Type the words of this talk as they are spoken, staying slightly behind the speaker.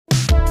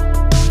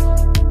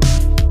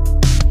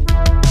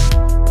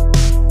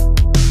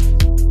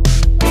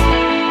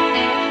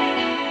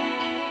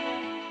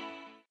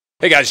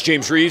Hey guys,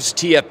 James Reeves,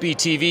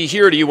 TFBTV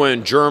here at IWA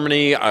in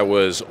Germany. I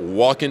was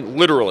walking,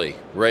 literally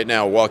right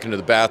now, walking to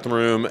the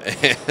bathroom,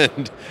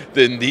 and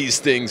then these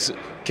things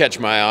catch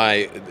my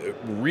eye,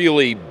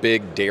 really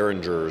big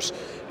derringers.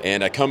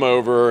 And I come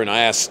over and I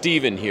ask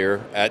Steven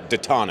here at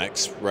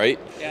Detonics, right?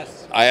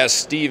 Yes. I asked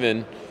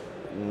Steven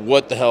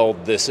what the hell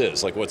this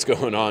is, like what's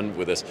going on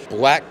with this.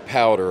 Black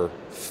powder,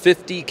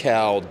 50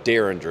 cal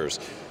derringers.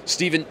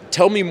 Steven,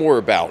 tell me more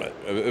about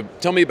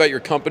it. Tell me about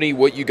your company,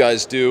 what you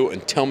guys do,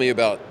 and tell me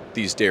about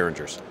these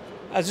derringers.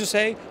 As you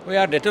say, we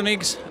are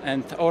Detonics,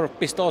 and our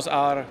pistols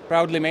are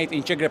proudly made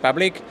in Czech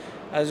Republic.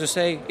 As you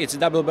say, it's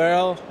double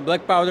barrel,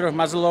 black powder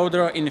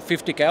muzzleloader in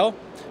 50 cal.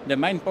 The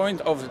main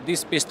point of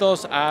these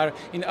pistols are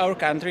in our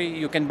country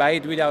you can buy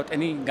it without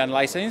any gun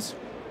license.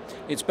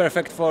 It's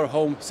perfect for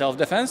home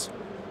self-defense.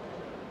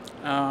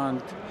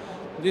 And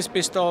these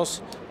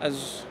pistols,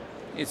 as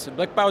it's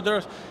black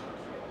powder,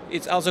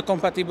 it's also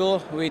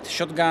compatible with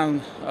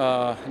shotgun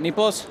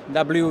nipples,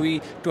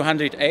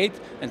 WV-208,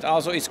 and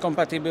also it's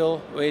compatible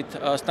with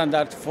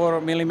standard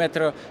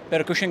 4mm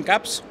percussion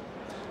caps.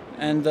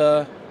 And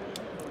the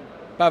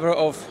power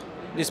of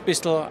this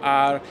pistol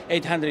are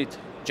 800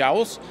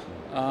 joules.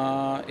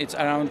 It's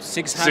around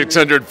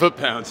 600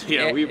 foot-pounds.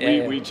 Yeah,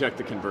 we checked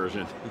the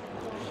conversion.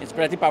 It's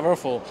pretty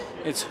powerful.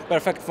 It's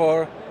perfect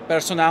for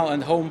personal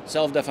and home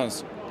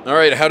self-defense. All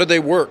right, how do they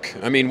work?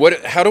 I mean,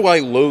 how do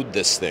I load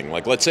this thing?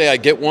 Like, let's say I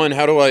get one,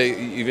 how do I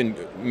even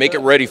make it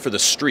ready for the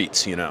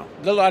streets, you know?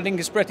 The loading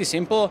is pretty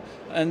simple,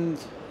 and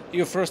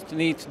you first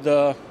need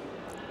to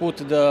put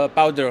the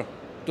powder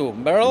to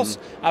barrels.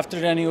 After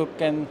then you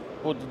can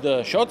put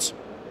the shots.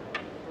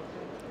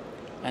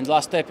 And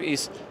last step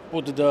is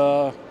put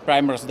the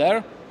primers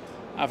there.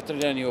 After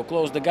then you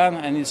close the gun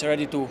and it's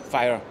ready to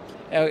fire.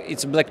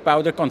 It's black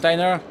powder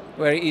container,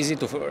 very easy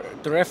to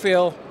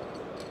refill.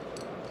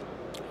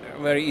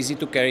 Very easy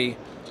to carry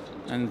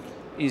and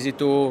easy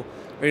to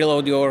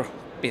reload your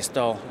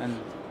pistol. And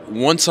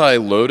once I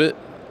load it,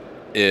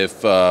 is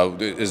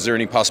there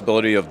any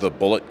possibility of the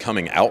bullet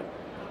coming out?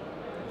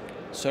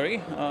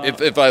 Sorry?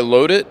 If I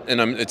load it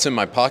and it's in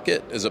my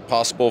pocket, is it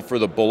possible for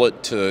the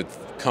bullet to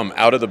come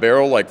out of the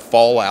barrel, like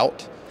fall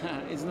out?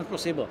 It's not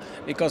possible,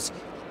 because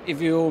if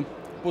you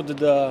put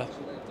the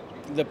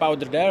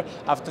powder there,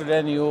 after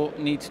then you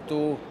need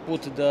to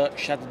put the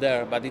shot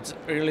there, but it's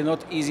really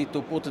not easy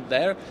to put it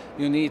there.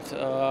 You need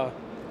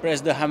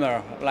press the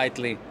hammer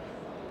lightly.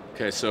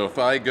 Okay, so if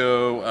I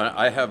go,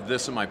 I have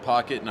this in my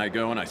pocket and I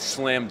go and I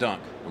slam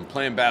dunk. I'm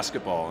playing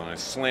basketball and I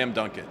slam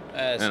dunk it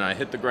and I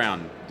hit the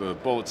ground, the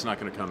bullet's not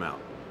going to come out.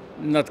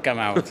 Not come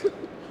out.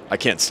 I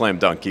can't slam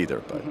dunk either,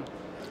 but.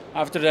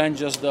 After then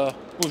just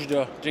push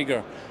the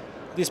trigger.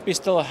 This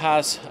pistol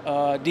has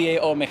a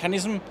DAO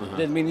mechanism.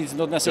 That means it's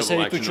not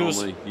necessary to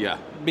choose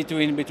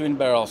between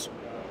barrels.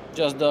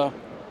 Just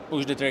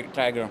push the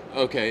trigger.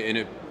 Okay,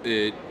 and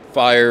it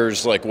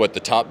fires like what, the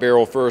top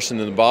barrel first and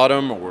then the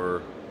bottom,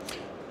 or?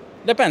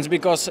 Depends,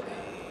 because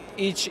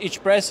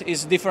each press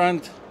is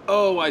different.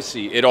 Oh, I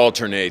see. It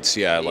alternates,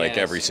 yeah, like yes.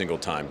 every single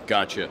time.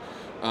 Gotcha.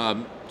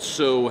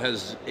 So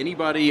has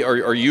anybody,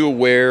 are you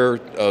aware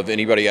of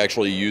anybody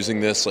actually using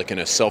this like in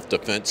a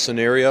self-defense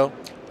scenario?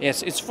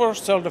 Yes, it's for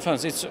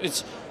self-defense.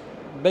 It's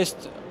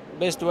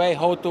best way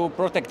how to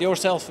protect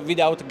yourself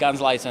without gun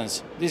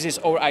license. This is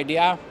our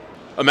idea.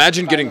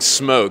 Imagine getting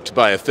smoked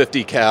by a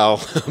 50 cal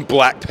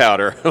black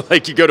powder.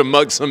 Like you go to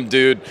mug some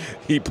dude,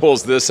 he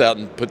pulls this out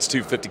and puts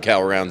 2 50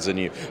 cal rounds in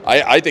you.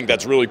 I think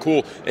that's really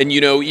cool. And you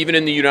know, even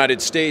in the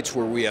United States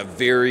where we have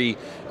very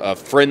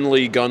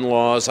friendly gun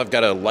laws, I've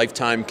got a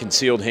lifetime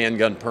concealed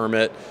handgun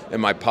permit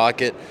in my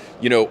pocket.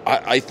 You know,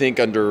 I think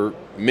under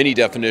many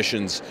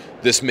definitions,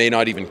 this may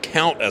not even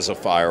count as a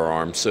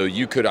firearm. So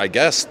you could, I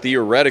guess,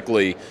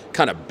 theoretically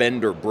kind of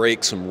bend or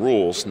break some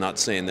rules, not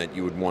saying that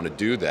you would want to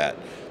do that,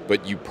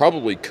 but you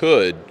probably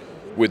could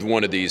with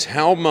one of these.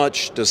 How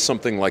much does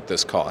something like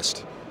this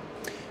cost?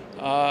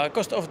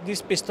 Cost of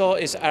this pistol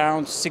is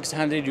around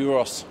 600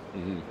 euros.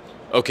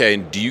 Okay,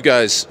 and do you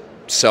guys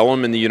sell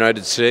them in the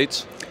United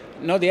States?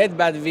 Not yet,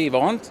 but we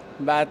want.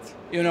 But,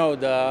 you know,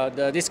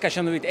 the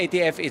discussion with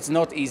ATF, it's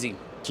not easy.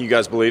 Can you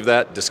guys believe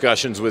that?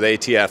 Discussions with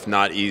ATF,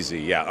 not easy.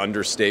 Yeah,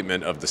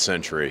 understatement of the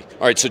century.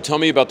 All right, so tell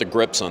me about the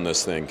grips on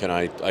this thing. Can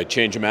I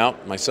change them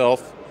out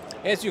myself?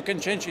 Yes, you can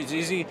change. It's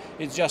easy.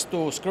 It's just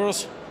 2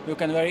 screws. You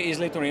can very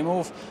easily to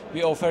remove.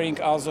 We're offering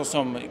also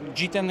some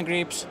G10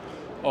 grips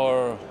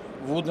or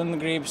wooden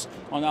grips.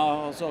 And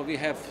also we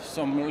have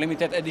some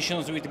limited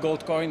editions with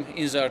gold coin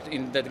insert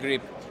in that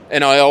grip.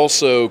 And I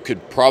also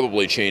could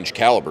probably change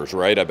calibers,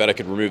 right? I bet I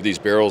could remove these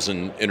barrels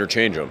and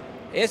interchange them.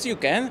 Yes, you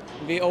can.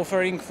 We're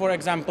offering, for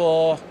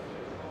example,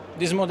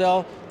 this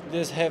model.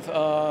 This have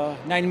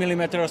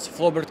 9mm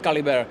flowbird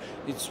caliber.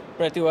 It's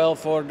pretty well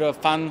for the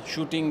fun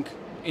shooting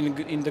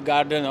in the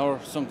garden or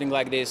something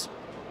like this.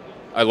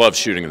 I love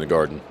shooting in the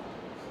garden.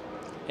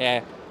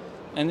 Yeah,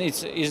 and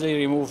it's easily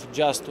removed,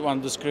 just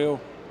one screw.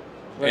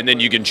 And then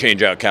you can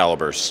change out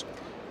calibers.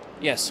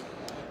 Yes.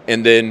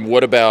 And then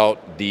what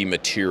about the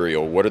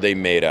material? What are they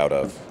made out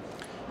of?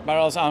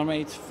 barrels are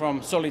made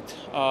from solid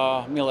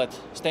millet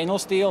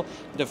stainless steel.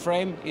 The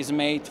frame is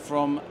made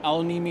from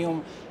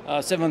aluminium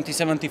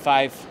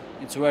 7075.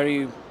 It's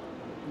very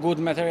good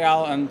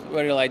material and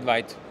very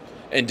lightweight.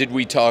 And did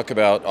we talk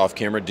about off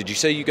camera? Did you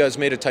say you guys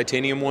made a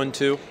titanium one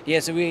too?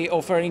 Yes, we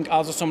offering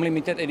also some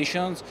limited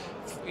editions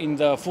in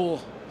the full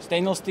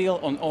stainless steel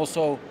and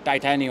also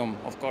titanium,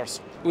 of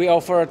course. We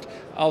offered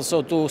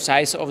also two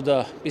sizes of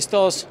the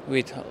pistols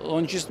with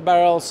longest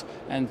barrels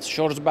and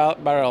short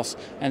barrels,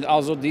 and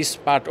also this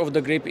part of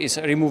the grip is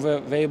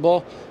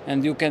removable,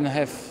 and you can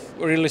have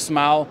really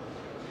small,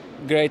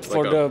 great Like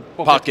for the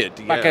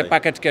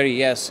pocket carry.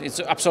 Yes,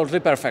 it's absolutely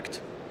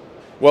perfect.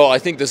 Well, I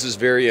think this is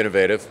very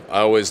innovative.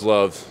 I always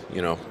love,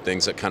 you know,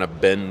 things that kind of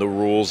bend the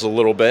rules a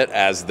little bit,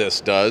 as this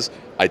does.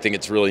 I think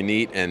it's really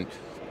neat, and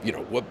you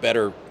know, what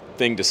better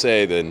thing to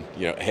say than,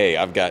 you know, hey,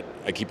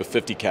 I keep a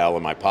 50 cal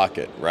in my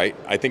pocket, right?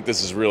 I think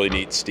this is really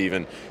neat,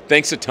 Stephen.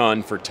 Thanks a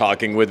ton for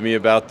talking with me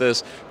about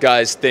this.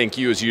 Guys, thank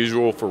you as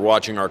usual for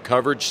watching our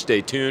coverage.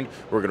 Stay tuned.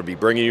 We're going to be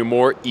bringing you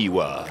more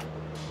IWA.